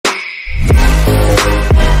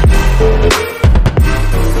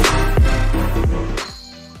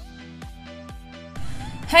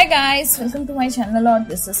Guys, welcome to my channel और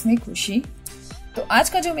this is me खुशी। तो आज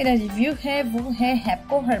का जो मेरा रिव्यू है वो है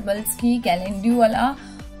हैप्को हर्बल्स की कैलेंडुला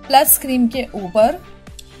प्लस क्रीम के ऊपर।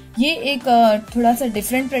 ये एक थोड़ा सा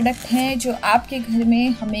डिफरेंट प्रोडक्ट है जो आपके घर में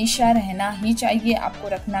हमेशा रहना ही चाहिए, आपको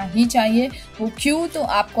रखना ही चाहिए। वो क्यों, तो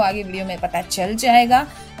आपको आगे वीडियो में पता चल जाएगा।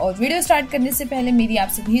 और वीडियो स्टार्ट करने से पहले मेरी आप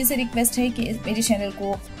सभी से रिक्वेस्ट है कि मेरे चैनल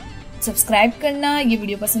को सब्सक्राइब करना, ये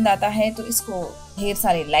वीडियो पसंद आता है तो इसको ढेर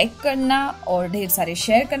सारे लाइक करना और ढेर सारे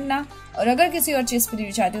शेयर करना। और अगर किसी और चीज़ पर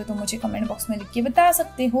रिव्यू चाहते हो तो मुझे कमेंट बॉक्स में लिख के बता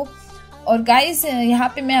सकते हो। और गाइस, यहाँ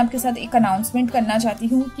पे मैं आपके साथ एक अनाउंसमेंट करना चाहती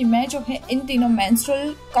हूँ कि मैं जो है इन तीनों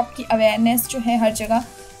मेंस्ट्रुअल कप की अवेयरनेस जो है हर जगह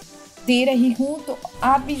दे रही हूँ। तो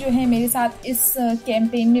आप भी जो है मेरे साथ इस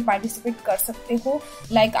कैंपेन में पार्टिसिपेट कर सकते हो।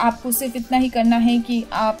 लाइक आपको सिर्फ इतना ही करना है कि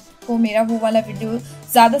आपको मेरा वो वाला वीडियो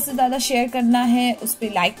ज़्यादा से ज़्यादा शेयर करना है, उस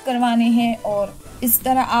पर लाइक करवाने हैं। और इस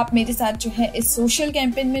तरह आप मेरे साथ जो है इस सोशल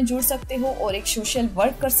कैंपेन में जुड़ सकते हो और एक सोशल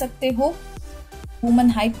वर्क कर सकते हो। वुमन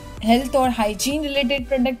हेल्थ और हाइजीन रिलेटेड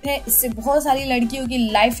प्रोडक्ट है, इससे बहुत सारी लड़कियों की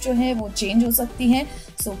लाइफ जो है वो चेंज हो सकती है।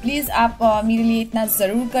 सो प्लीज़ आप मेरे लिए इतना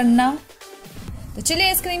ज़रूर करना। तो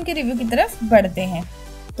चलिए इस क्रीम के रिव्यू की तरफ बढ़ते हैं।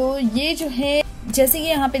 तो ये जो है, जैसे कि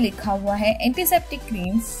यहाँ पे लिखा हुआ है, antiseptic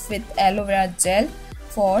cream with aloe vera gel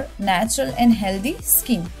for natural and healthy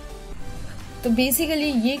skin. तो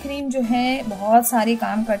बेसिकली ये क्रीम जो है बहुत सारे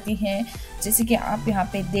काम करती है, जैसे कि आप यहाँ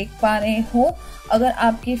पे देख पा रहे हो। अगर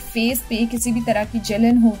आपके फेस पे किसी भी तरह की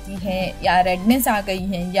जलन होती है या रेडनेस आ गई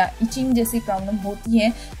है या इचिंग जैसी प्रॉब्लम होती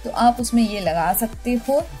है तो आप उसमें ये लगा सकते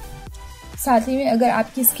हो। साथ ही में अगर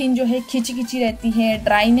आपकी स्किन जो है खिंची खिंची रहती है,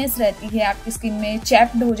 ड्राइनेस रहती है, आपकी स्किन में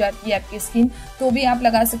चैप्ड हो जाती है आपकी स्किन, तो भी आप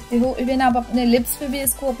लगा सकते हो। इवन आप अपने लिप्स पे भी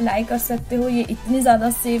इसको अप्लाई कर सकते हो, ये इतनी ज़्यादा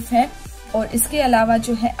सेफ है। और इसके अलावा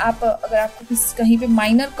जो है आप अगर आपको कहीं पे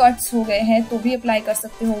माइनर कट्स हो गए हैं तो भी अप्लाई कर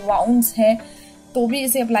सकते हो, वाउंड्स है तो भी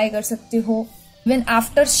इसे अप्लाई कर सकते हो। इवन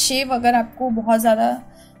आफ्टर शेव अगर आपको बहुत ज़्यादा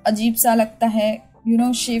अजीब सा लगता है,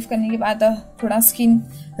 शेव करने के बाद थोड़ा स्किन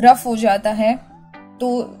रफ हो जाता है,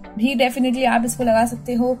 तो भी डेफिनेटली आप इसको लगा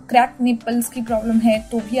सकते हो। क्रैक निपल्स की प्रॉब्लम है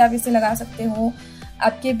तो भी आप इसे लगा सकते हो।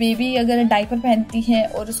 आपके बेबी अगर डायपर पहनती है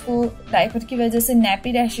और उसको डायपर की वजह से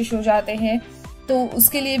नैपी रैशेस हो जाते हैं तो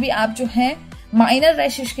उसके लिए भी आप जो है माइनर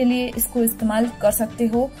रैशेस के लिए इसको इस्तेमाल कर सकते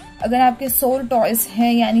हो। अगर आपके सोल टॉयज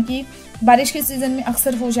हैं, यानी कि बारिश के सीजन में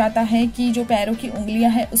अक्सर हो जाता है कि जो पैरों की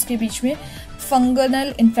उंगलियां हैं उसके बीच में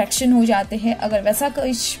फंगल इन्फेक्शन हो जाते हैं, अगर वैसा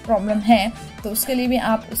कोई प्रॉब्लम है तो उसके लिए भी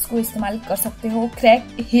आप इसको इस्तेमाल कर सकते हो।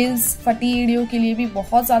 क्रैक हील्स, फटी एड़ियों के लिए भी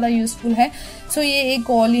बहुत ज़्यादा यूजफुल है। सो ये एक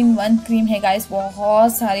ऑल इन वन क्रीम है गाइस,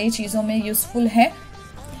 बहुत सारी चीज़ों में यूजफुल है।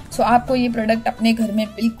 सो आपको ये प्रोडक्ट अपने घर में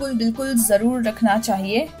बिल्कुल ज़रूर रखना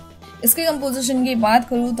चाहिए। इसके कंपोजिशन की बात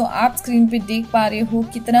करूँ तो आप स्क्रीन पे देख पा रहे हो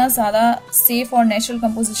कितना ज़्यादा सेफ और नेचुरल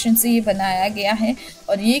कंपोजिशन से ये बनाया गया है।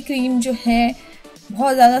 और ये क्रीम जो है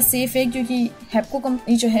बहुत ज़्यादा सेफ है क्योंकि हैप्को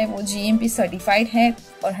कंपनी जो है वो GMP सर्टिफाइड है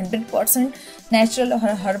और 100% नेचुरल और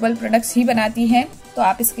हर्बल प्रोडक्ट्स ही बनाती है। तो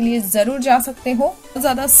आप इसके लिए ज़रूर जा सकते हो, बहुत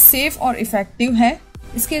ज़्यादा सेफ और इफ़ेक्टिव है।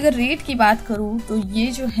 इसके अगर रेट की बात करूँ तो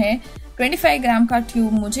ये जो है 25 ग्राम का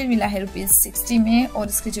ट्यूब मुझे मिला है ₹60 में। और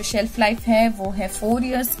इसकी जो शेल्फ लाइफ है वो है 4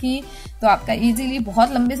 इयर्स की, तो आपका इजीली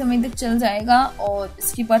बहुत लंबे समय तक चल जाएगा। और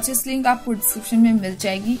इसकी परचेस लिंक आपको डिस्क्रिप्शन में मिल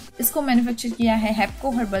जाएगी। इसको मैन्युफैक्चर किया है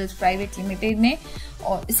हैप्को हर्बल्स प्राइवेट लिमिटेड ने।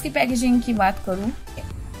 और इसकी पैकेजिंग की बात करूँ,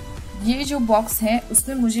 ये जो बॉक्स है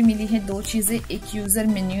उसमें मुझे मिली है 2 चीज़ें। एक यूज़र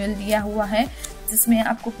मैनुअल दिया हुआ है जिसमें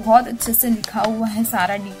आपको बहुत अच्छे से लिखा हुआ है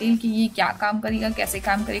सारा डिटेल कि ये क्या काम करेगा, कैसे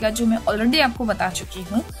काम करेगा, जो मैं ऑलरेडी आपको बता चुकी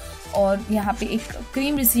हूँ। और यहाँ पे एक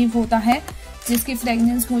क्रीम रिसीव होता है जिसकी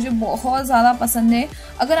फ्रेगनेंस मुझे बहुत ज़्यादा पसंद है।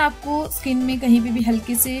 अगर आपको स्किन में कहीं पे भी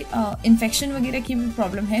हल्के से इन्फेक्शन वगैरह की भी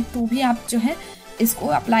प्रॉब्लम है तो भी आप जो है इसको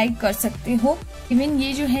अप्लाई कर सकते हो। इवन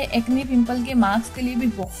ये जो है एक्ने पिंपल के मार्क्स के लिए भी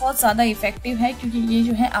बहुत ज़्यादा इफेक्टिव है क्योंकि ये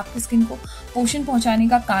जो है आपकी स्किन को पोषण पहुंचाने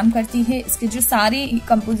का काम करती है। इसके जो सारे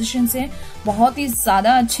कंपोजिशंस हैं बहुत ही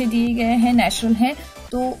ज़्यादा अच्छे दिए गए हैं, नेचुरल है,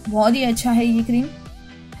 तो बहुत ही अच्छा है ये क्रीम।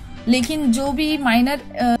 लेकिन जो भी माइनर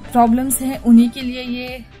प्रॉब्लम्स हैं उन्हीं के लिए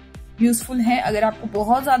ये यूजफुल है। अगर आपको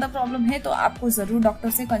बहुत ज़्यादा प्रॉब्लम है तो आपको ज़रूर डॉक्टर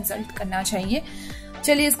से कंसल्ट करना चाहिए।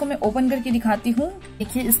 चलिए इसको मैं ओपन करके दिखाती हूँ।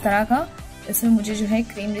 देखिए इस तरह का इसमें मुझे जो है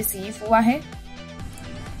क्रीम रिसीव हुआ है,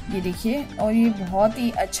 ये देखिए। और ये बहुत ही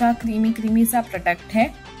अच्छा क्रीमी सा प्रोडक्ट है।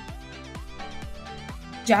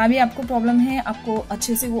 जहाँ भी आपको प्रॉब्लम है आपको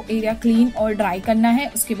अच्छे से वो एरिया क्लीन और ड्राई करना है,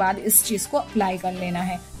 उसके बाद इस चीज़ को अप्लाई कर लेना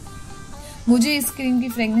है। मुझे इस क्रीम की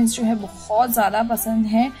फ्रेगनेंस जो है बहुत ज़्यादा पसंद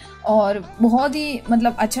है और बहुत ही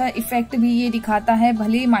मतलब अच्छा इफेक्ट भी ये दिखाता है।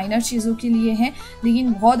 भले ही माइनर चीज़ों के लिए है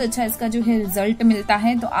लेकिन बहुत अच्छा इसका जो है रिजल्ट मिलता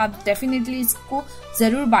है। तो आप डेफिनेटली इसको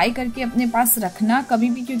ज़रूर बाय करके अपने पास रखना कभी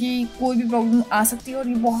भी, क्योंकि कोई भी प्रॉब्लम आ सकती है और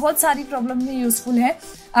ये बहुत सारी प्रॉब्लम में यूज़फुल है।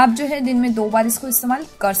 आप जो है दिन में 2 बार इसको इस्तेमाल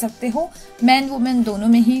कर सकते हो, मैन वुमेन दोनों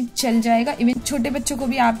में ही चल जाएगा। इवन छोटे बच्चों को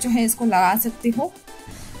भी आप जो है इसको लगा सकते हो।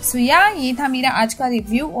 सो ये था मेरा आज का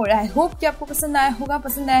रिव्यू और आई होप कि आपको पसंद आया होगा।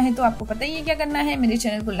 पसंद आया है तो आपको पता ही है क्या करना है, मेरे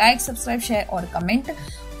चैनल को लाइक, सब्सक्राइब, शेयर और कमेंट।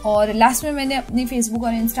 और लास्ट में मैंने अपनी फेसबुक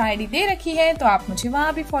और इंस्टा आईडी दे रखी है तो आप मुझे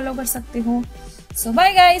वहां भी फॉलो कर सकते हो। सो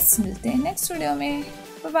बाय गाइस, मिलते हैं नेक्स्ट वीडियो में।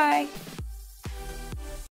 Bye bye.